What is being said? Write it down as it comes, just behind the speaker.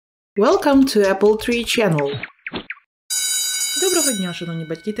Welcome to Apple Tree Channel. Доброго дня, шановні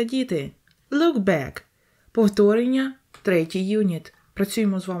батьки та діти! Look back. Повторення, третій юніт.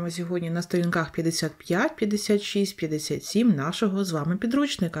 Працюємо з вами сьогодні на сторінках 55, 56, 57 нашого з вами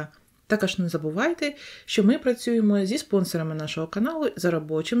підручника. Також не забувайте, що ми працюємо зі спонсорами нашого каналу за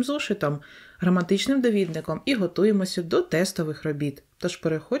робочим зошитом, граматичним довідником і готуємося до тестових робіт. Тож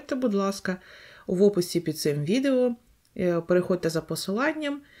переходьте, будь ласка, в описі під цим відео, переходьте за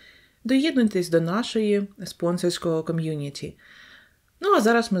посиланням, доєднуйтесь до нашої спонсорського ком'юніті. Ну, а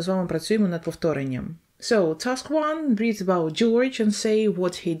зараз ми з вами працюємо над повторенням. So, task 1, read about George and say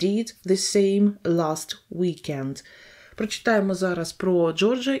what he did the same last weekend. Прочитаємо зараз про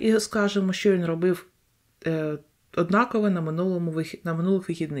Джорджа і скажемо, що він робив однаково на минулих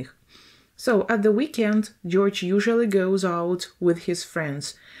вихідних. So, at the weekend, George usually goes out with his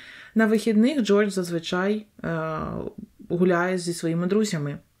friends. На вихідних Джордж зазвичай гуляє зі своїми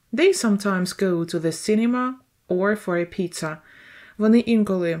друзями. They sometimes go to the cinema or for a pizza. Вони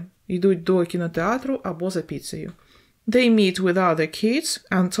інколи йдуть до кінотеатру або за піцею. They meet with other kids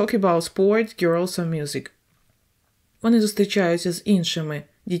and talk about sport, girls and music. Вони зустрічаються з іншими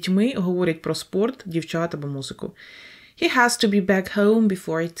дітьми, говорять про спорт, дівчат або музику. He has to be back home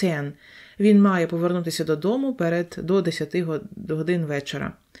before 10. Він має повернутися додому до 10 годин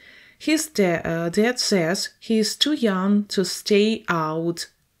вечора. His dad says he is too young to stay out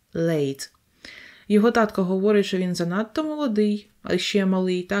late. Його татко говорить, що він занадто молодий, а ще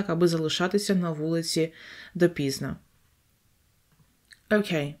малий, так, аби залишатися на вулиці допізно.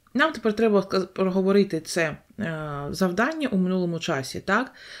 Окей. Нам тепер треба проговорити це завдання у минулому часі,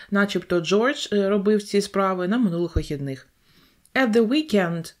 так? Начебто Джордж робив ці справи на минулих вихідних. At the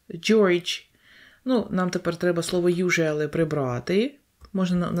weekend, George, нам тепер треба слово usually прибрати.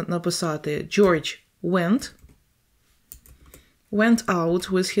 Можна написати George went out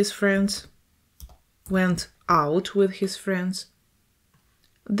with his friends. Went out with his friends.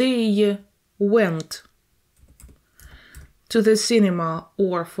 They went to the cinema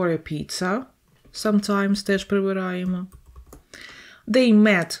or for a pizza. Sometimes теж прибираємо. They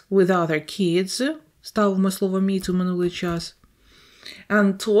met with other kids. Ставимо слово meet у минулий час.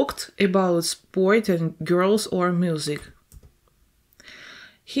 And talked about sport and girls or music.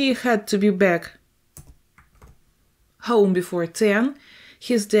 He had to be back home before 10.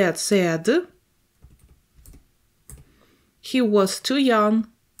 His dad said he was too young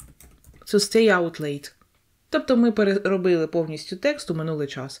to stay out late. Тобто ми переробили повністю текст у минулий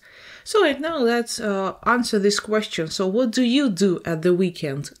час. So right now let's answer this question. So what do you do at the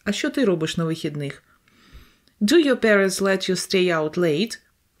weekend? А що ти робиш на вихідних? Do your parents let you stay out late?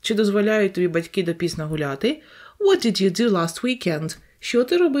 Чи дозволяють тобі батьки допізно гуляти? What did you do last weekend? Що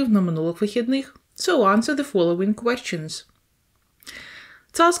ти робив на минулих вихідних? So answer the following questions.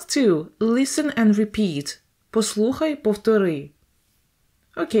 Task 2. Listen and repeat. Послухай, повтори.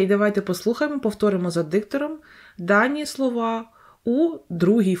 Окей, давайте послухаємо, повторимо за диктором дані слова у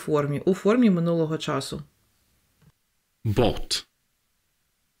другій формі, у формі минулого часу. Bought,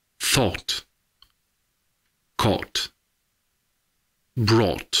 thought, caught,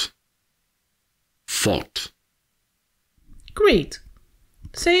 brought, fought. Great.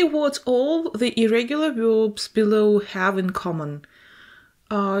 Say what all the irregular verbs below have in common.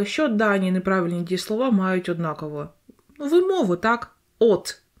 Що дані неправильні дієслова мають однаково? Вимову, так?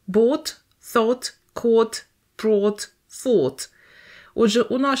 От, bought, thought, caught, brought, fought. Отже,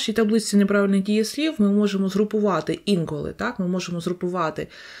 у нашій таблиці неправильних дієслів ми можемо згрупувати інколи, так? Ми можемо згрупувати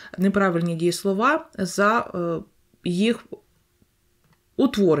неправильні дієслова за їх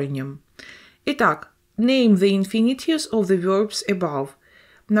утворенням. І так, name the infinitives of the verbs above.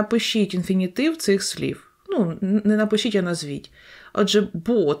 Напишіть інфінітив цих слів. Не напишіть, а назвіть. Отже,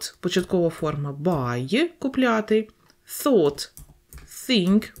 bought – початкова форма buy – купляти, thought –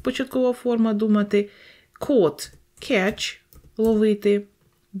 think – початкова форма думати, caught – catch – ловити,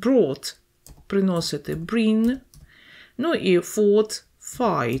 brought – приносити, bring, і fought –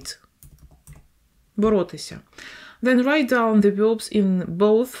 fight – боротися. Then write down the verbs in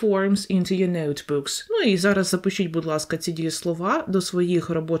both forms into your notebooks. І зараз запишіть, будь ласка, ці дієслова до своїх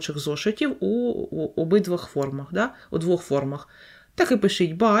робочих зошитів у обидвох формах, у двох формах. Так і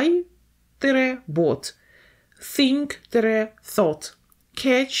пишіть buy-bought, think-thought,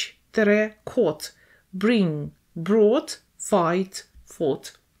 catch-caught, bring, brought, fight,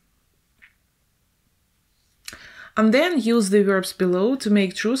 fought. And then use the verbs below to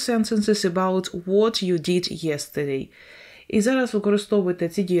make true sentences about what you did yesterday. І зараз використовуйте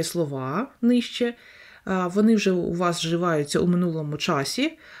ці дієслова нижче. Вони вже у вас вживаються у минулому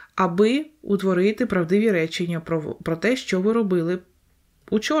часі, аби утворити правдиві речення про те, що ви робили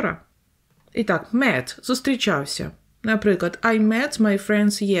учора. І так, met – зустрічався. Наприклад, I met my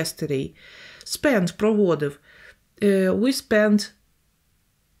friends yesterday. Spend – проводив. We spent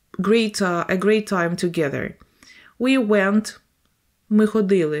a great time together. We went – ми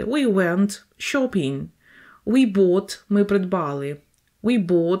ходили. We went shopping. We bought – ми придбали. We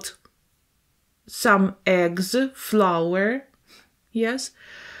bought some eggs, flour. Yes.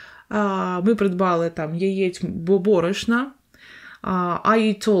 Ми придбали там яєць борошна.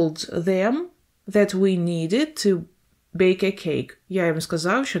 I told them that we needed to bake a cake. Я їм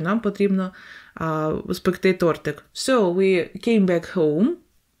сказав, що нам потрібно спекти тортик. So we came back home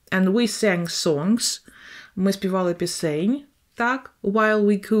and we sang songs. Ми співали пісень, так? While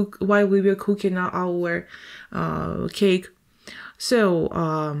we were cooking our cake. So,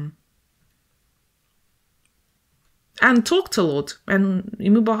 and talked a lot. І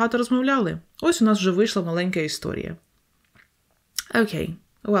ми багато розмовляли. Ось у нас вже вийшла маленька історія. Okay,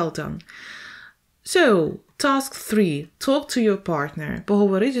 well done. So, task 3. Talk to your partner.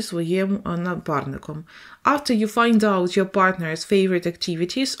 Поговори зі своїм напарником. After you find out your partner's favorite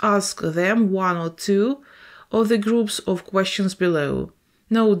activities, ask them one or two of the groups of questions below.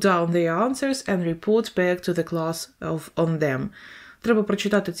 Note down their answers and report back to the class on them. Треба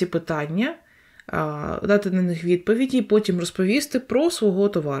прочитати ці питання, дати на них відповіді і потім розповісти про свого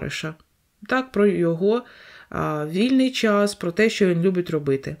товариша. Так, про його вільний час, про те, що він любить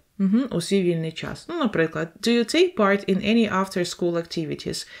робити. У свій вільний час. Ну, наприклад, do you take part in any after-school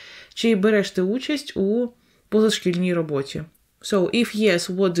activities? Чи береш ти участь у позашкільній роботі? So, if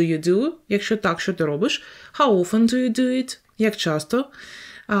yes, what do you do? Якщо так, що ти робиш? How often do you do it? Як часто?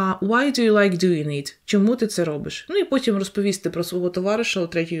 Why do you like doing it? Чому ти це робиш? Ну і потім розповісти про свого товариша у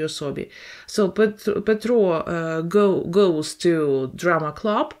третій особі. So, Петро goes to drama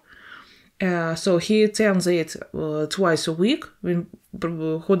club. So, he attends it twice a week. Він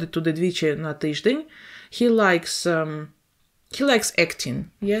ходить туди двічі на тиждень. He likes acting.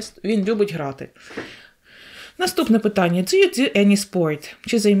 Yes? Він любить грати. Наступне питання. Do you do any sport?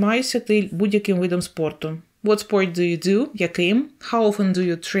 Чи займаєшся ти будь-яким видом спорту? What sport do you do? Яким? How often do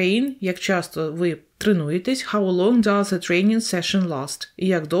you train? Як часто ви тренуєтесь? How long does a training session last? І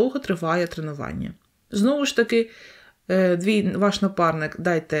як довго триває тренування? Знову ж таки, ваш напарник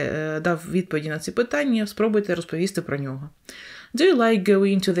дав відповіді на ці питання, спробуйте розповісти про нього. Do you like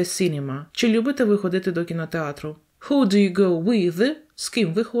going to the cinema? Чи любите ви ходити до кінотеатру? Who do you go with? З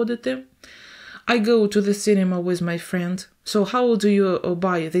ким ви ходите? I go to the cinema with my friend. So how do you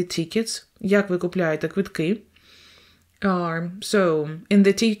buy the tickets? Як ви купляєте квитки? So, in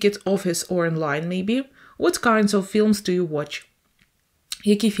the ticket office or online maybe. What kinds of films do you watch?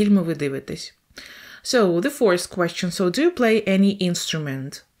 Які фільми ви дивитесь? So, the fourth question. So, do you play any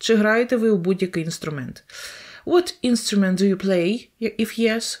instrument? Чи граєте ви у будь-який інструмент? What instrument do you play? If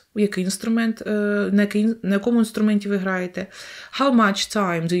yes, який інструмент, на якому інструменті ви граєте? How much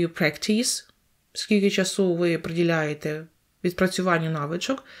time do you practice? Скільки часу ви приділяєте відпрацюванню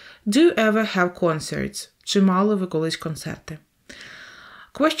навичок? Do you ever have concerts? Чи мали ви колись концерти?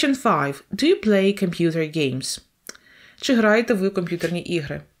 Question 5. Do you play computer games? Чи граєте ви у комп'ютерні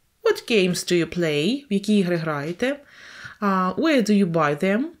ігри? What games do you play? В які ігри граєте? Where do you buy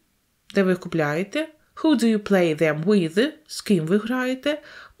them? Де ви їх купляєте? Who do you play them with? З ким ви граєте?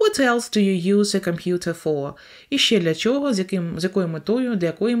 What else do you use a computer for? І ще для чого, з якою метою, для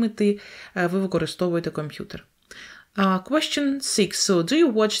якої мети ви використовуєте комп'ютер? Question 6. So, do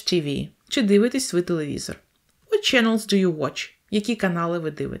you watch TV? Чи дивитесь ви телевізор? What channels do you watch? Які канали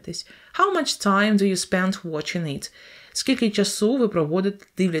ви дивитесь? How much time do you spend watching it? Скільки часу ви проводите,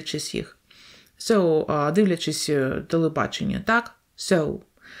 дивлячись їх? So, дивлячись телебачення, так? So,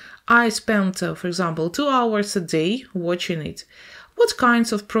 I spent, for example, 2 hours a day watching it. What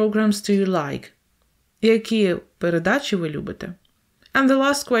kinds of programs do you like? Які передачі ви любите? And the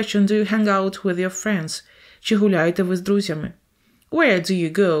last question, do you hang out with your friends? Чи гуляєте ви з друзями? Where do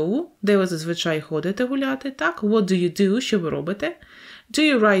you go? Де ви зазвичай ходите гуляти? Так, what do you do? Що ви робите? Do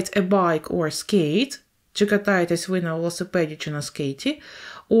you ride a bike or skate? Чи катаєтесь ви на велосипеді чи на скейті?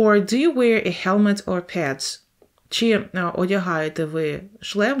 Or do you wear a helmet or pads? Чи одягаєте ви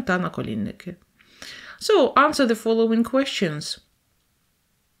шлем та наколінники? So, answer the following questions.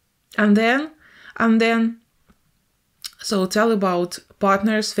 And then, so tell about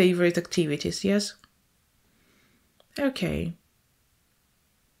partner's favorite activities, yes? Okay.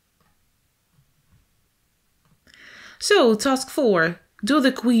 So, task 4. Do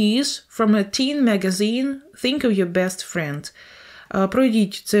the quiz from a teen magazine. Think of your best friend.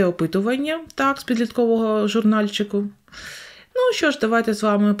 Пройдіть це опитування, так, з підліткового журнальчику. Ну що ж, давайте з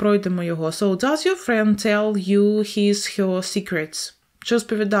вами пройдемо його. So, does your friend tell you his/her secrets? Чи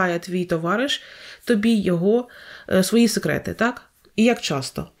розповідає твій товариш тобі його свої секрети, так? І як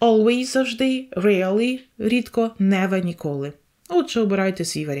часто? Always – завжди, rarely – рідко, never – ніколи. Отже, обирайте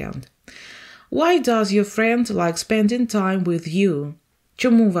свій варіант. Why does your friend like spending time with you?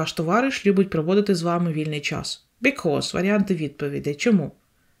 Чому ваш товариш любить проводити з вами вільний час? Because – варіанти відповідей. Чому?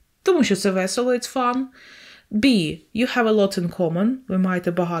 Тому що це весело, it's fun. B. You have a lot in common. Ви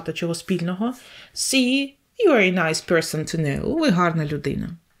маєте багато чого спільного. C. You are a nice person to know. Ви гарна людина.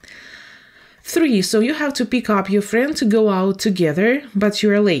 3. So you have to pick up your friend to go out together, but you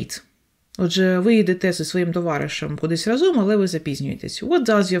are late. Отже, ви йдете зі своїм товаришем кудись разом, але ви запізнюєтесь. What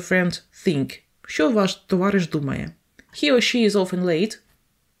does your friend think? Що ваш товариш думає? He or she is often late.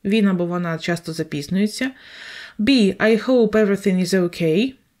 Він або вона часто запізнюється. B. I hope everything is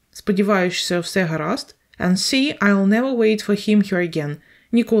okay. Сподіваюся, все гаразд. And C. I'll never wait for him here again.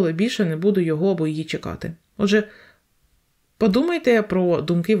 Ніколи більше не буду його або її чекати. Отже, подумайте про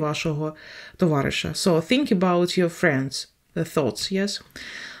думки вашого товариша. So, think about your friends. The thoughts, yes?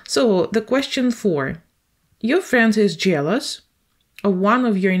 So, the question 4. Your friend is jealous of one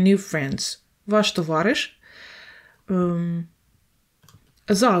of your new friends. Ваш товариш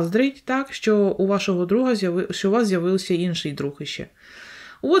заздрить, так, що у вашого друга що у вас з'явився інший друг іще.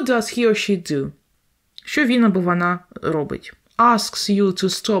 What does he or she do? Що він або вона робить? Asks you to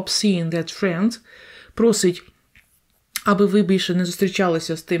stop seeing that friend. Просить, аби ви більше не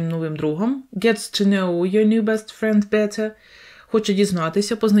зустрічалися з тим новим другом. Gets to know your new best friend better. Хоче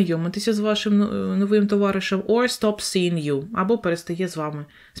дізнатися, познайомитися з вашим новим товаришем. Or stop seeing you. Або перестає з вами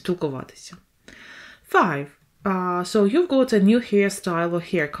спілкуватися. 5. So you've got a new hairstyle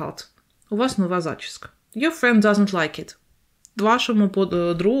or haircut. У вас нова зачіска. Your friend doesn't like it. Вашому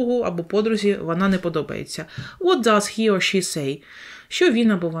другу або подрузі вона не подобається. What does he or she say? Що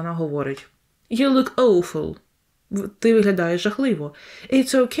він або вона говорить? You look awful. Ти виглядаєш жахливо.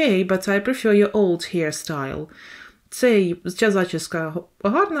 It's okay, but I prefer your old hairstyle. Ця зачіска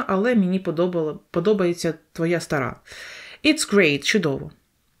гарна, але мені подобається твоя стара. It's great. Чудово.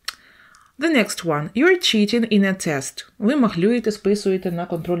 The next one. You're cheating in a test. Ви махлюєте, списуєте на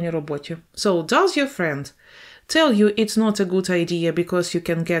контрольній роботі. So, does your friend tell you it's not a good idea because you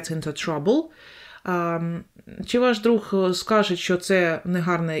can get into trouble? Чи ваш друг скаже, що це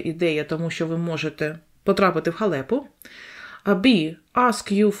негарна ідея, тому що ви можете потрапити в халепу? B.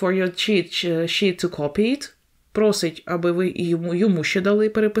 Ask you for your cheat sheet to copy it. Просить, аби ви йому ще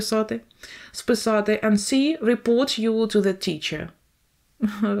дали списати. And C. Report you to the teacher.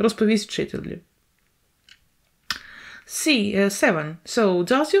 Розповість вчителю. 7. So,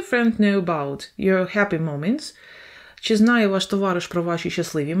 does your friend know about your happy moments? Чи знає ваш товариш про ваші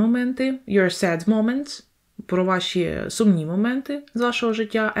щасливі моменти? Your sad moments? Про ваші сумні моменти з вашого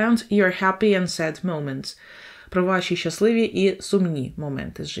життя? And your happy and sad moments? Про ваші щасливі і сумні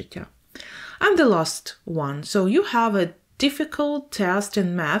моменти з життя. And the last one. So, you have a difficult test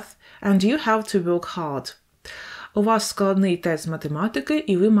in math and you have to work hard. У вас складний тест з математики,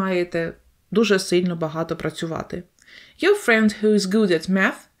 і ви маєте дуже сильно багато працювати. Your friend who is good at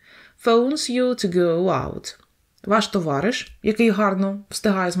math phones you to go out. Ваш товариш, який гарно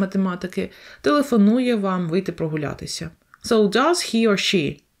встигає з математики, телефонує вам вийти прогулятися. So does he or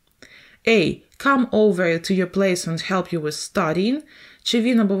she? A. Come over to your place and help you with studying. Чи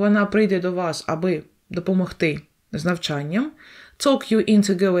він або вона прийде до вас, аби допомогти з навчанням. Talk you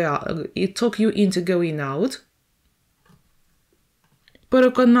into going out.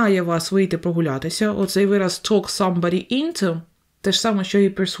 Переконає вас вийти прогулятися. Оцей вираз talk somebody into. Те ж саме, що і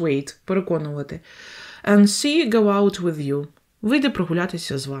persuade. Переконувати. And C. Go out with you. Вийде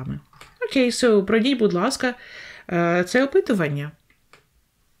прогулятися з вами. Окей, so, пройдіть, будь ласка, це опитування.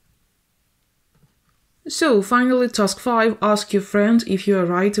 So, finally, task 5. Ask your friend if you are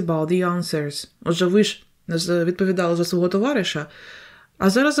right about the answers. Отже, ви ж відповідали за свого товариша, а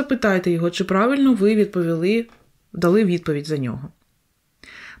зараз запитайте його, чи правильно ви дали відповідь за нього.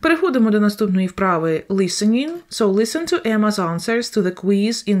 Переходимо до наступної вправи listening. So, listen to Emma's answers to the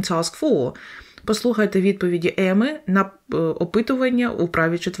quiz in task 4. Послухайте відповіді Еми на опитування у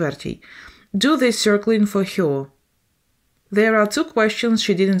вправі 4. Do this circling for her. There are 2 questions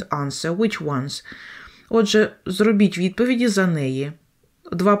she didn't answer. Which ones? Отже, зробіть відповіді за неї.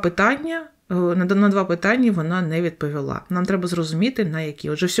 На 2 питання вона не відповіла. Нам треба зрозуміти, на які.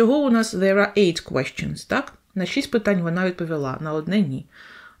 Отже, всього у нас there are 8 questions, так? На 6 питань вона відповіла, на одне ні.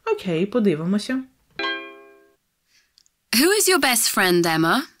 Окей, подивимося. Who is your best friend,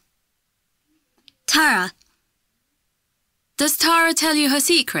 Emma? Tara. Does Tara tell you her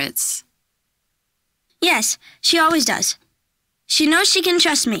secrets? Yes, she always does. She knows she can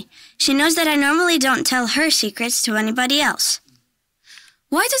trust me. She knows that I normally don't tell her secrets to anybody else.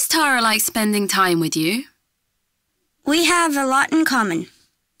 Why does Tara like spending time with you? We have a lot in common.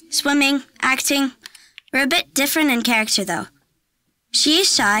 Swimming, acting. We're a bit different in character, though. She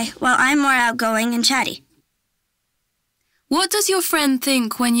is shy, while I'm more outgoing and chatty. What does your friend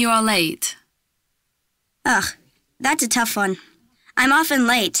think when you are late? Ugh, that's a tough one. I'm often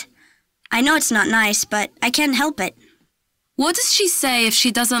late. I know it's not nice, but I can't help it. What does she say if she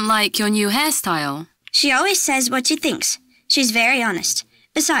doesn't like your new hairstyle? She always says what she thinks. She's very honest.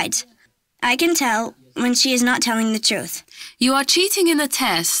 Besides, I can tell when she is not telling the truth. You are cheating in a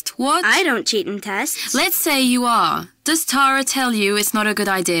test. What? I don't cheat in tests. Let's say you are. Does Tara tell you it's not a good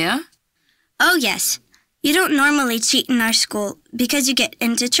idea? Oh, yes. You don't normally cheat in our school because you get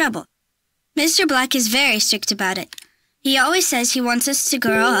into trouble. Mr. Black is very strict about it. He always says he wants us to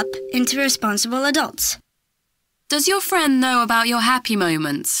grow up into responsible adults. Does your friend know about your happy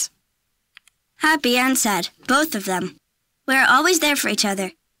moments? Happy and sad, both of them. We're always there for each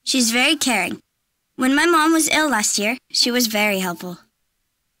other. She's very caring. When my mom was ill last year, she was very helpful.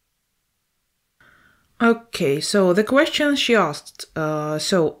 Okay, so the question she asked.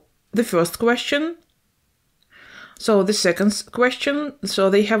 So the first question. So the second question. So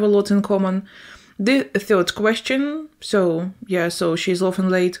they have a lot in common. The third question. So yeah, so she's often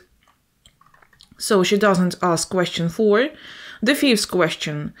late. So she doesn't ask question 4. The fifth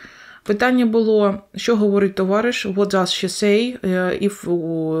question. Питання було, що говорить товариш, what does she say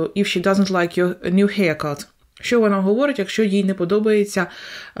if she doesn't like your new haircut? Що вона говорить, якщо їй не подобається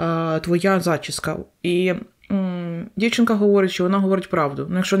твоя зачіска? І дівчинка говорить, що вона говорить правду.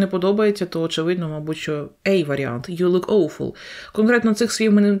 Ну, якщо не подобається, то очевидно, мабуть, що A варіант, you look awful. Конкретно цих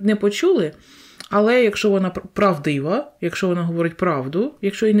слів ми не почули, але якщо вона правдива, якщо вона говорить правду,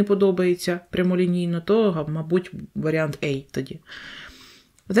 якщо їй не подобається прямолінійно, то, мабуть, варіант A тоді.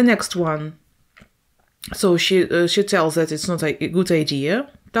 The next one. So she tells that it's not a good idea,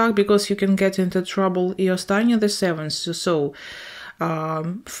 так, because you can get into trouble. І останнє, the seventh. So,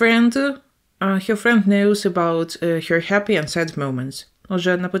 her friend knows about her happy and sad moments.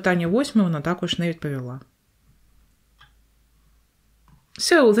 Отже, на питання 8 вона також не відповіла.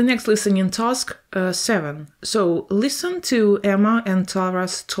 So, the next listening task, 7. So, listen to Emma and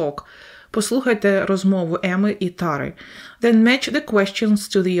Tara's talk. Послухайте розмову Еми і Тари. Then match the questions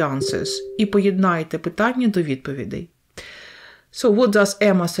to the answers. І поєднайте питання до відповідей. So, what does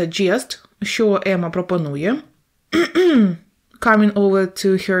Emma suggest? Що Ема пропонує? Coming over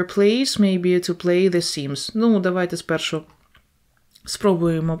to her place, maybe to play The Sims. Ну, давайте спершу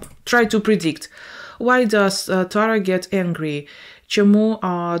спробуємо. Try to predict. Why does Tara get angry? Чому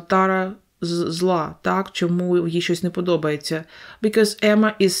Тара зла, так? Чому їй щось не подобається? Because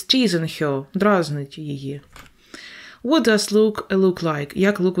Emma is teasing her. Дразнить її. What does Luke look like?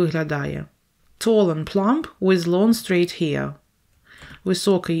 Як Лук виглядає? Tall and plump with long straight hair.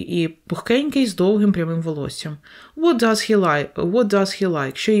 Високий і пухкенький з довгим прямим волоссям. What does he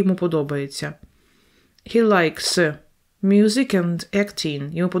like? Що йому подобається? He likes music and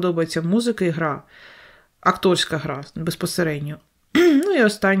acting. Йому подобається музика і гра. Акторська гра, безпосередньо. Ну і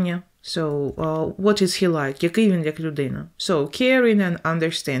останнє. So, what is he like? Який він як людина? So, caring and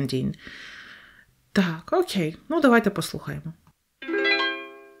understanding. Так, окей. Ну, давайте послухаємо.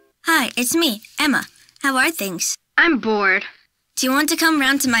 Hi, it's me, Emma. How are things? I'm bored. Do you want to come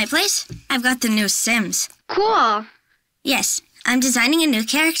round to my place? I've got the new Sims. Cool. Yes, I'm designing a new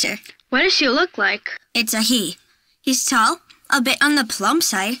character. What does she look like? It's a he. He's tall, a bit on the plump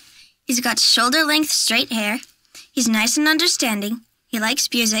side. He's got shoulder-length straight hair. He's nice and understanding. He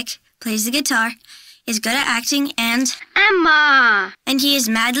likes music, plays the guitar, is good at acting, and... Emma! And he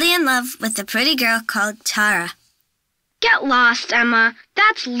is madly in love with a pretty girl called Tara. Get lost, Emma.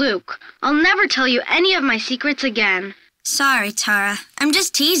 That's Luke. I'll never tell you any of my secrets again. Sorry, Tara. I'm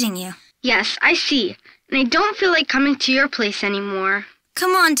just teasing you. Yes, I see. And I don't feel like coming to your place anymore.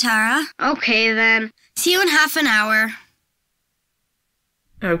 Come on, Tara. Okay, then. See you in half an hour.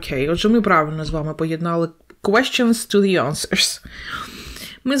 Окей, отже, ми правильно з вами поєднали questions to the answers.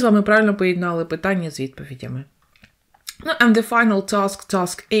 Ми з вами правильно поєднали питання з відповідями. And the final task,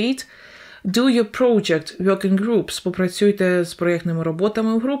 task 8. Do your project, work in groups. Попрацюйте з проєктними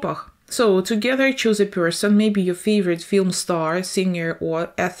роботами в групах. So, together choose a person, maybe your favorite film star, singer or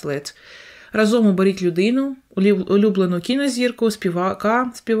athlete. Разом оберіть людину, улюблену кінозірку,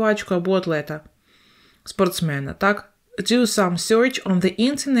 співачку або атлета, спортсмена, так? Do some search on the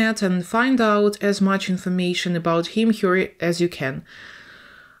internet and find out as much information about him, her as you can.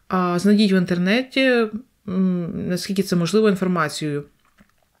 Знайдіть в інтернеті, наскільки це можливо, інформацію.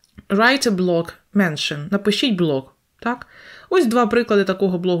 Write a blog, mention. Напишіть блог, так? Ось два приклади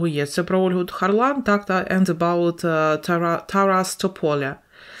такого блогу є. Це про Ольгу Харлан, так, та and about Taras Topoля.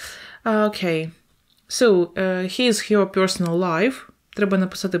 Okay. So, his, her personal life. Треба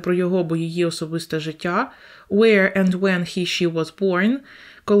написати про його або її особисте життя. Where and when he, she was born.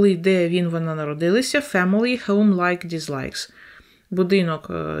 Коли, де він, вона народилися. Family, home, like, dislikes. Будинок,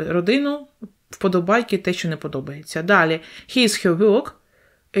 родину, вподобайки, те, що не подобається. Далі. His, her work.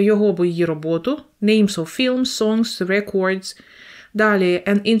 Його або її роботу. Names of films, songs, records. Далі.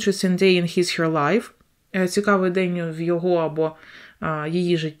 An interesting day in his, her life. Цікавий день в його або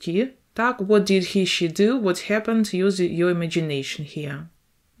її житті. Так, what did he, she do? What happened? Use your imagination here.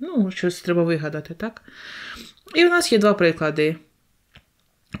 Ну, щось треба вигадати, так? І у нас є два приклади.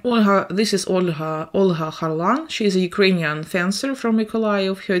 This is Olga Harlan. She is a Ukrainian fencer from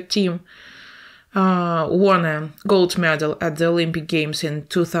Mykolaiv. Her team won a gold medal at the Olympic Games in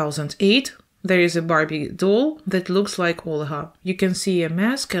 2008. There is a Barbie doll that looks like Olga. You can see a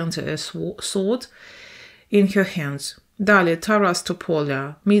mask and a sword in her hands. Далі, Taras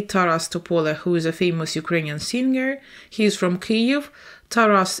Topola. Meet Taras Topola, who is a famous Ukrainian singer. He is from Kyiv.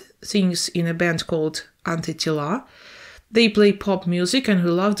 Taras sings in a band called Antitila. They play pop music and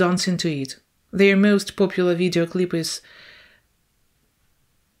we love dancing to it. Their most popular video clip is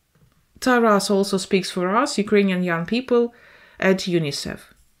Taras also speaks for us, Ukrainian young people, at UNICEF.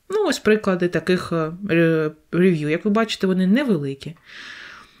 Ну, ось приклади таких рев'ю. Як ви бачите, вони невеликі.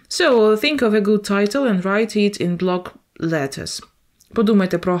 So, think of a good title and write it in block letters.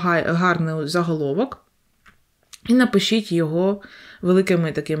 Подумайте про гарний заголовок і напишіть його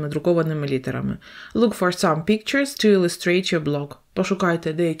великими такими друкованими літерами. Look for some pictures to illustrate your blog.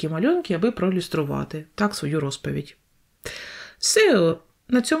 Пошукайте деякі малюнки, аби проілюструвати так свою розповідь. So,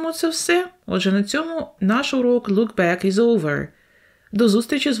 на цьому це все. Отже, на цьому наш урок Look Back is over. До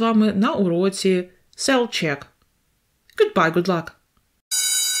зустрічі з вами на уроці Self-Check. Goodbye, good luck.